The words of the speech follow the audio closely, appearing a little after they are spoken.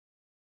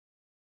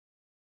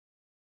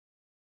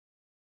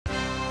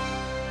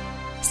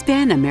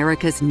Span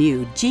America's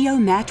new Geo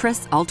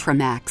Mattress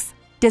Ultramax.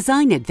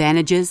 Design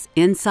advantages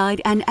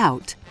inside and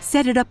out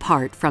set it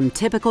apart from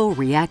typical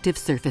reactive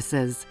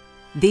surfaces.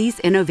 These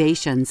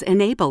innovations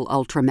enable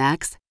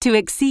Ultramax to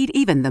exceed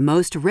even the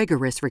most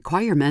rigorous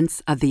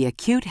requirements of the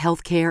acute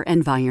healthcare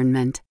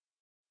environment.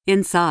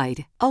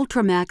 Inside,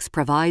 Ultramax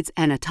provides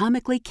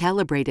anatomically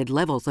calibrated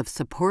levels of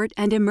support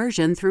and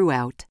immersion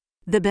throughout.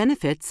 The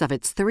benefits of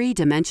its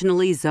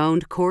three-dimensionally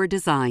zoned core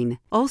design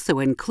also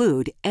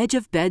include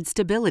edge-of-bed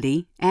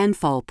stability and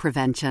fall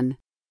prevention.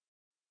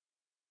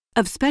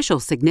 Of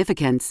special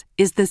significance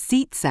is the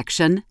seat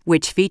section,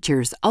 which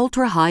features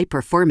ultra-high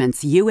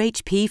performance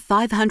UHP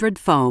 500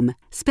 foam,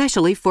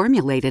 specially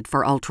formulated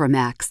for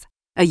Ultramax.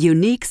 A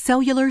unique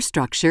cellular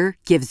structure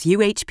gives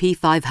UHP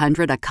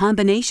 500 a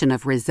combination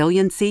of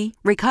resiliency,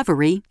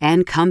 recovery,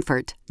 and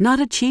comfort, not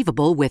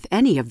achievable with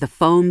any of the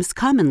foams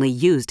commonly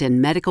used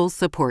in medical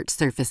support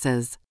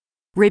surfaces.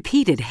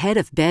 Repeated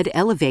head-of-bed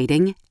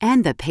elevating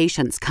and the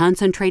patient's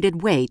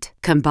concentrated weight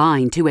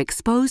combine to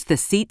expose the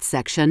seat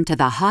section to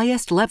the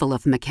highest level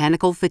of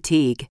mechanical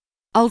fatigue.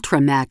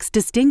 Ultramax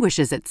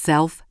distinguishes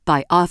itself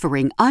by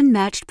offering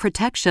unmatched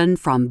protection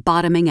from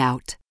bottoming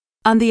out.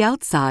 On the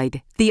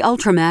outside, the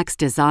Ultramax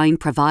design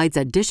provides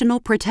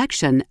additional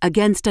protection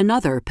against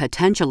another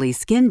potentially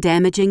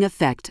skin-damaging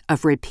effect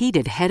of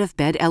repeated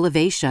head-of-bed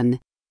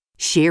elevation: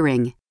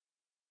 shearing.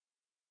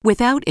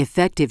 Without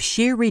effective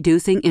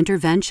shear-reducing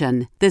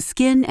intervention, the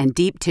skin and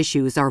deep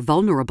tissues are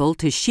vulnerable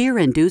to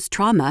shear-induced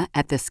trauma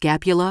at the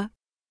scapula,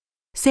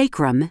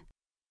 sacrum,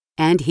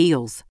 and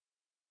heels.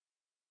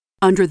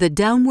 Under the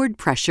downward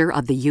pressure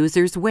of the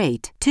user's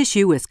weight,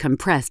 tissue is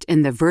compressed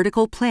in the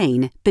vertical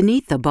plane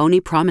beneath the bony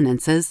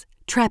prominences,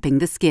 trapping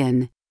the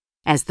skin.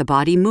 As the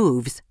body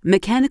moves,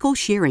 mechanical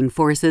shearing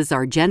forces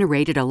are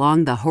generated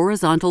along the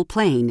horizontal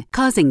plane,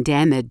 causing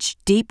damage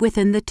deep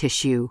within the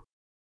tissue.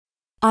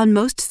 On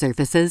most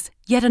surfaces,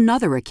 yet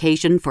another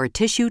occasion for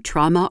tissue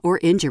trauma or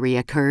injury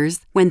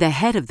occurs when the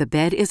head of the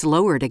bed is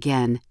lowered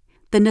again.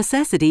 The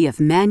necessity of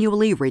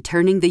manually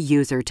returning the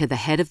user to the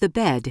head of the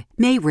bed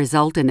may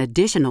result in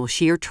additional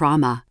shear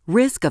trauma,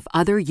 risk of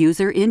other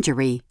user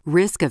injury,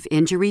 risk of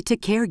injury to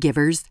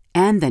caregivers,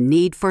 and the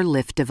need for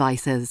lift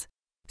devices.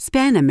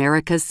 Span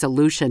America's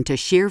solution to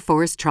shear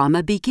force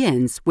trauma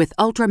begins with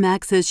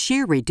Ultramax's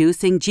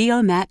shear-reducing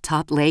GeoMat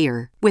top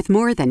layer, with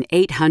more than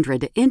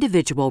 800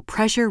 individual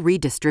pressure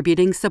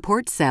redistributing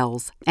support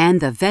cells, and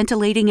the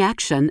ventilating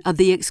action of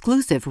the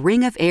exclusive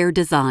ring of air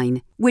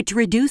design, which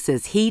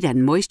reduces heat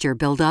and moisture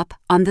buildup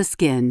on the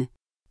skin.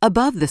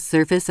 Above the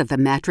surface of the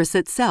mattress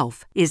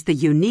itself is the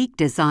unique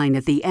design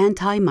of the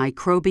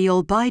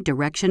antimicrobial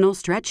bidirectional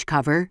stretch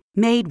cover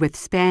made with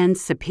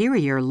Span's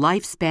superior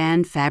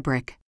Lifespan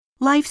fabric.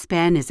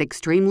 Lifespan is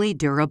extremely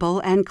durable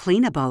and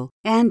cleanable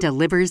and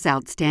delivers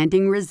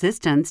outstanding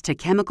resistance to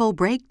chemical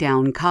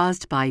breakdown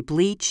caused by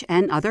bleach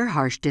and other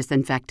harsh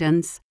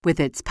disinfectants with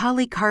its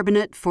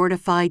polycarbonate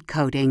fortified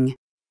coating.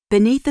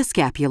 Beneath the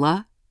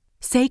scapula,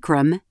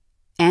 sacrum,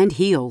 and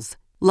heels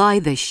lie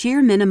the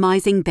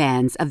shear-minimizing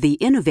bands of the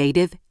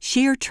innovative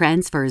shear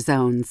transfer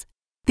zones.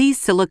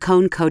 These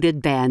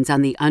silicone-coated bands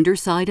on the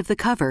underside of the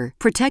cover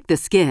protect the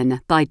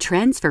skin by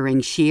transferring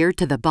shear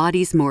to the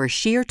body's more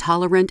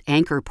shear-tolerant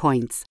anchor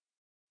points.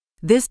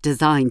 This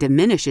design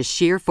diminishes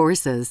shear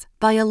forces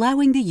by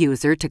allowing the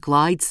user to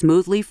glide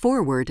smoothly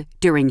forward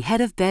during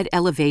head-of-bed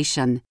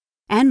elevation.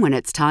 And when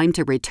it's time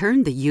to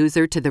return the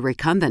user to the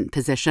recumbent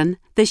position,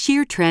 the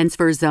shear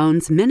transfer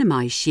zones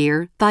minimize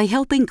shear by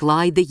helping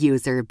glide the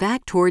user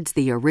back towards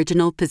the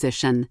original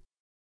position.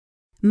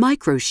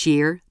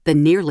 Microshear, the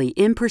nearly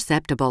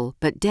imperceptible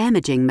but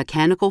damaging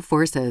mechanical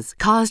forces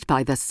caused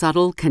by the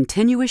subtle,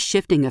 continuous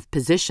shifting of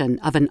position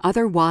of an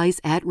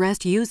otherwise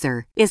at-rest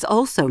user, is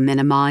also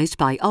minimized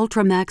by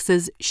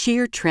Ultramax's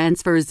shear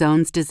transfer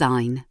zones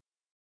design.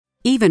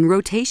 Even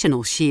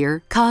rotational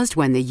shear, caused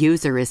when the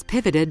user is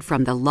pivoted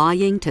from the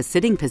lying to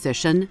sitting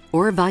position,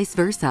 or vice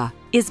versa,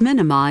 is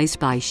minimized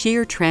by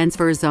shear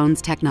transfer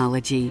zones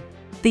technology.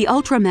 The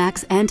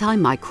Ultramax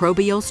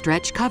antimicrobial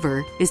stretch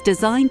cover is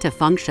designed to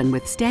function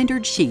with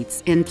standard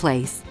sheets in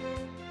place.